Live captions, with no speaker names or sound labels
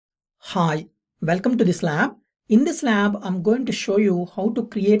Hi, welcome to this lab. In this lab, I'm going to show you how to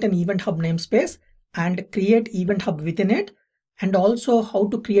create an Event Hub namespace and create Event Hub within it, and also how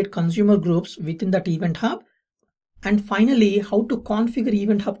to create consumer groups within that Event Hub. And finally, how to configure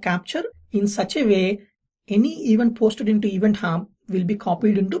Event Hub capture in such a way any event posted into Event Hub will be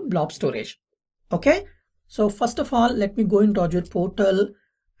copied into blob storage. Okay, so first of all, let me go into Azure portal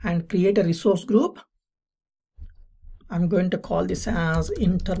and create a resource group. I'm going to call this as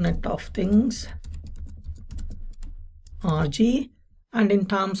Internet of Things RG, and in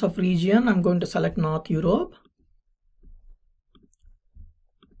terms of region, I'm going to select North Europe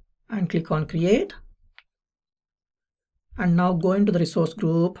and click on create. And now go into the resource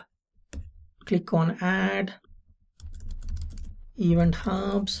group, click on add event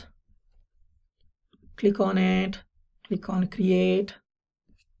hubs, click on it, click on create.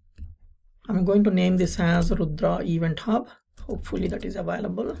 I'm going to name this as Rudra Event Hub. Hopefully that is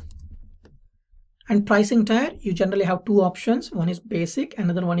available. And pricing tier, you generally have two options. One is basic,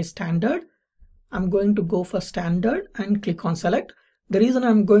 another one is standard. I'm going to go for standard and click on select. The reason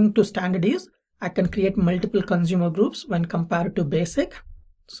I'm going to standard is I can create multiple consumer groups when compared to basic.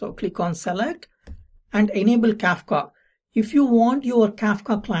 So click on select and enable Kafka. If you want your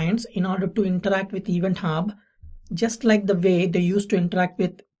Kafka clients in order to interact with Event Hub, just like the way they used to interact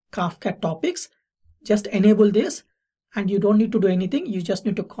with Kafka topics, just enable this and you don't need to do anything. You just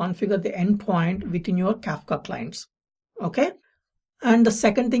need to configure the endpoint within your Kafka clients. Okay. And the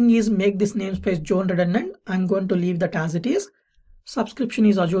second thing is make this namespace zone redundant. I'm going to leave that as it is. Subscription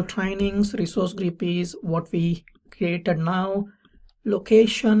is Azure trainings. Resource group is what we created now.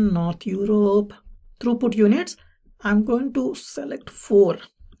 Location, North Europe. Throughput units, I'm going to select 4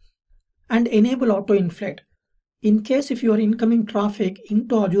 and enable auto inflate. In case if your incoming traffic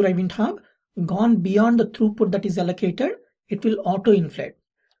into Azure Event Hub gone beyond the throughput that is allocated, it will auto inflate.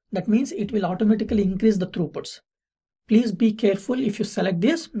 That means it will automatically increase the throughputs. Please be careful if you select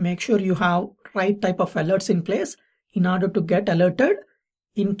this. Make sure you have right type of alerts in place in order to get alerted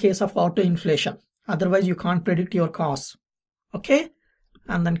in case of auto inflation. Otherwise, you can't predict your costs. Okay,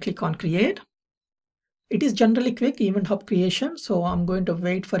 and then click on create. It is generally quick Event Hub creation, so I'm going to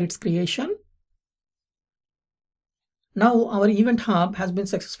wait for its creation. Now our Event Hub has been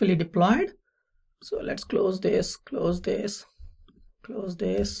successfully deployed. So let's close this, close this, close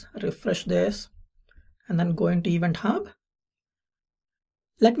this, refresh this, and then go into Event Hub.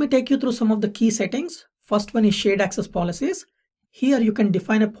 Let me take you through some of the key settings. First one is shared access policies. Here you can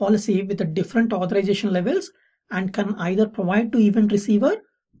define a policy with the different authorization levels and can either provide to event receiver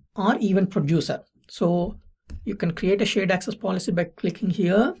or event producer. So you can create a shared access policy by clicking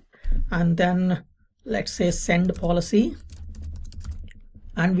here and then let's say send policy,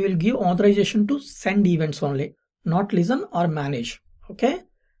 and we will give authorization to send events only, not listen or manage. Okay,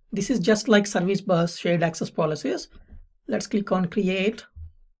 this is just like service bus shared access policies. Let's click on create.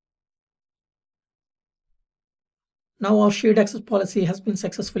 Now our shared access policy has been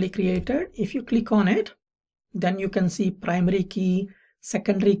successfully created. If you click on it, then you can see primary key,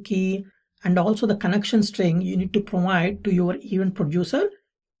 secondary key, and also the connection string you need to provide to your event producer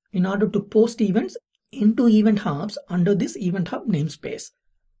in order to post events into event hubs under this Event Hub namespace.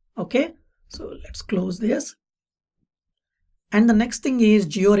 Okay, so let's close this. And the next thing is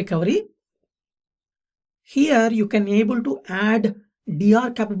geo recovery. Here you can able to add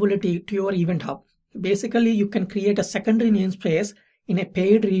DR capability to your Event Hub. Basically, you can create a secondary namespace in a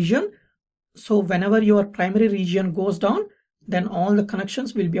paid region. So whenever your primary region goes down, then all the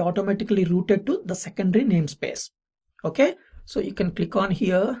connections will be automatically routed to the secondary namespace. Okay, so you can click on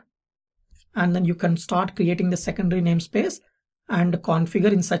here and then you can start creating the secondary namespace and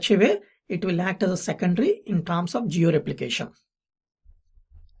configure in such a way it will act as a secondary in terms of geo replication.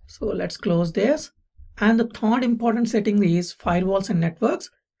 So let's close this. And the third important setting is firewalls and networks.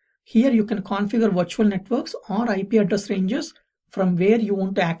 Here you can configure virtual networks or IP address ranges from where you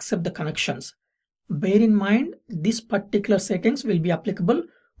want to accept the connections. Bear in mind, this particular settings will be applicable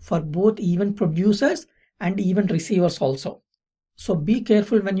for both event producers and event receivers also. So be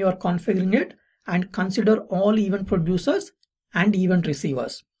careful when you are configuring it and consider all event producers and event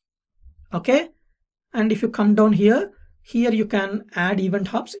receivers. Okay. And if you come down here you can add event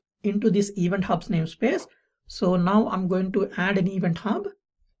hubs into this event hubs namespace. So now I'm going to add an event hub.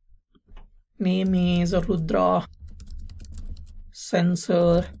 Name is Rudra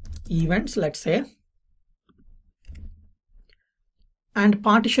Sensor Events, let's say. And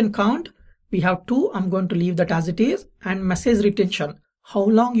partition count, we have 2. I'm going to leave that as it is. And message retention, how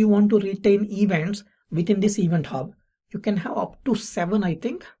long you want to retain events within this Event Hub. You can have up to 7, I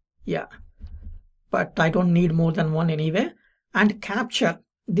think. Yeah, but I don't need more than 1 anyway. And capture,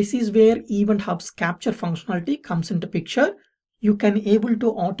 this is where Event Hub's capture functionality comes into picture. You can able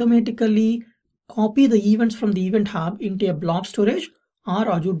to automatically copy the events from the Event Hub into a blob storage or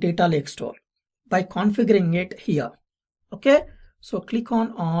Azure Data Lake Store by configuring it here. Okay, so click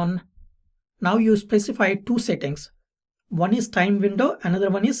on. Now you specify two settings. One is time window, another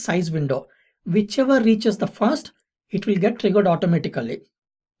one is size window. Whichever reaches the first, it will get triggered automatically.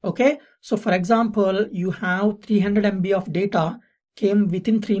 Okay, so for example, you have 300 MB of data came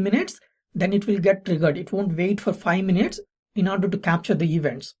within 3 minutes, then it will get triggered. It won't wait for 5 minutes in order to capture the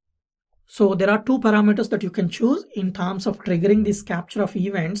events. So there are two parameters that you can choose in terms of triggering this capture of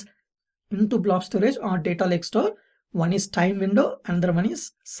events into blob storage or data lake store. One is time window, another one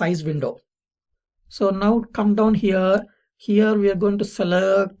is size window. So now come down here. Here we are going to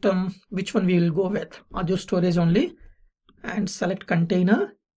select which one we will go with, Azure storage only, and select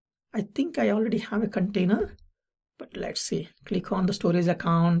container. I think I already have a container, but let's see. Click on the storage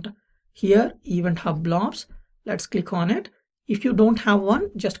account. Here, Event Hub blobs. Let's click on it. If you don't have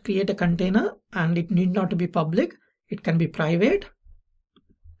one, just create a container, and it need not to be public. It can be private.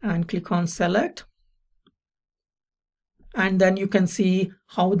 And click on select. And then you can see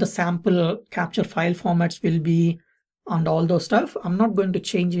how the sample capture file formats will be and all those stuff. I'm not going to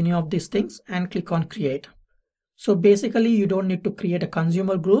change any of these things, and click on create. So basically you don't need to create a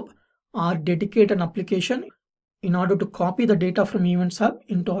consumer group or dedicate an application in order to copy the data from Events Hub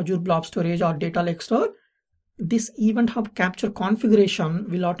into Azure Blob Storage or Data Lake Store. This Event Hub capture configuration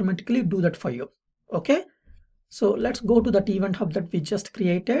will automatically do that for you. Okay, so let's go to that Event Hub that we just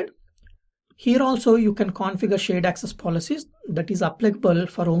created. Here also you can configure shared access policies that is applicable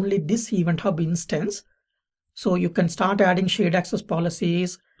for only this Event Hub instance. So you can start adding shared access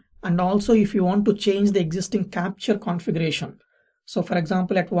policies, and also if you want to change the existing capture configuration. So for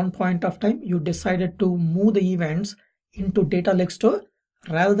example, at one point of time, you decided to move the events into Data Lake Store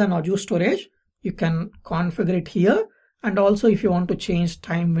rather than Azure storage, you can configure it here. And also if you want to change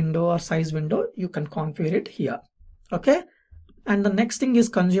time window or size window, you can configure it here. Okay. And the next thing is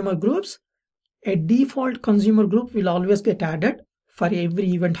consumer groups. A default consumer group will always get added for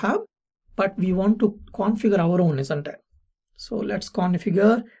every Event Hub, but we want to configure our own, isn't it? So let's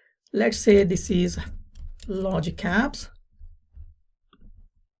configure. Let's say this is logic apps.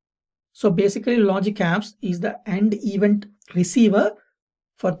 So basically logic apps is the end event receiver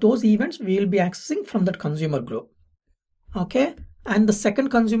for those events we will be accessing from that consumer group. Okay. And the second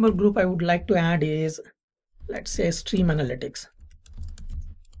consumer group I would like to add is, let's say, stream analytics.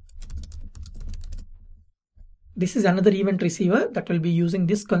 This is another event receiver that will be using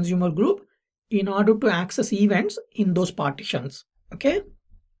this consumer group in order to access events in those partitions. Okay.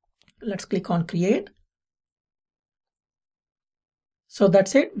 Let's click on create. So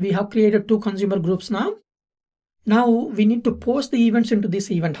that's it. We have created two consumer groups now. Now we need to post the events into this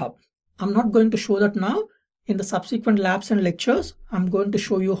Event Hub. I'm not going to show that now. In the subsequent labs and lectures, I'm going to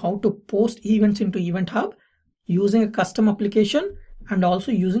show you how to post events into Event Hub using a custom application and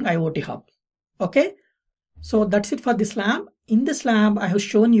also using IoT Hub. Okay. So that's it for this lab. In this lab, I have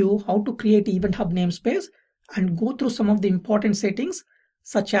shown you how to create Event Hub namespace and go through some of the important settings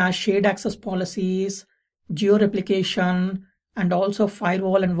such as shared access policies, geo-replication, and also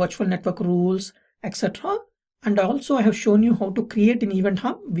firewall and virtual network rules, etc. And also I have shown you how to create an Event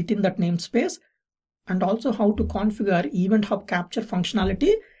Hub within that namespace, and also how to configure Event Hub capture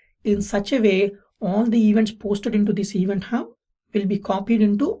functionality in such a way all the events posted into this Event Hub will be copied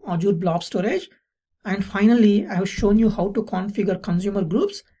into Azure Blob Storage. And finally, I have shown you how to configure consumer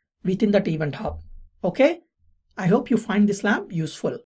groups within that Event Hub. Okay, I hope you find this lab useful.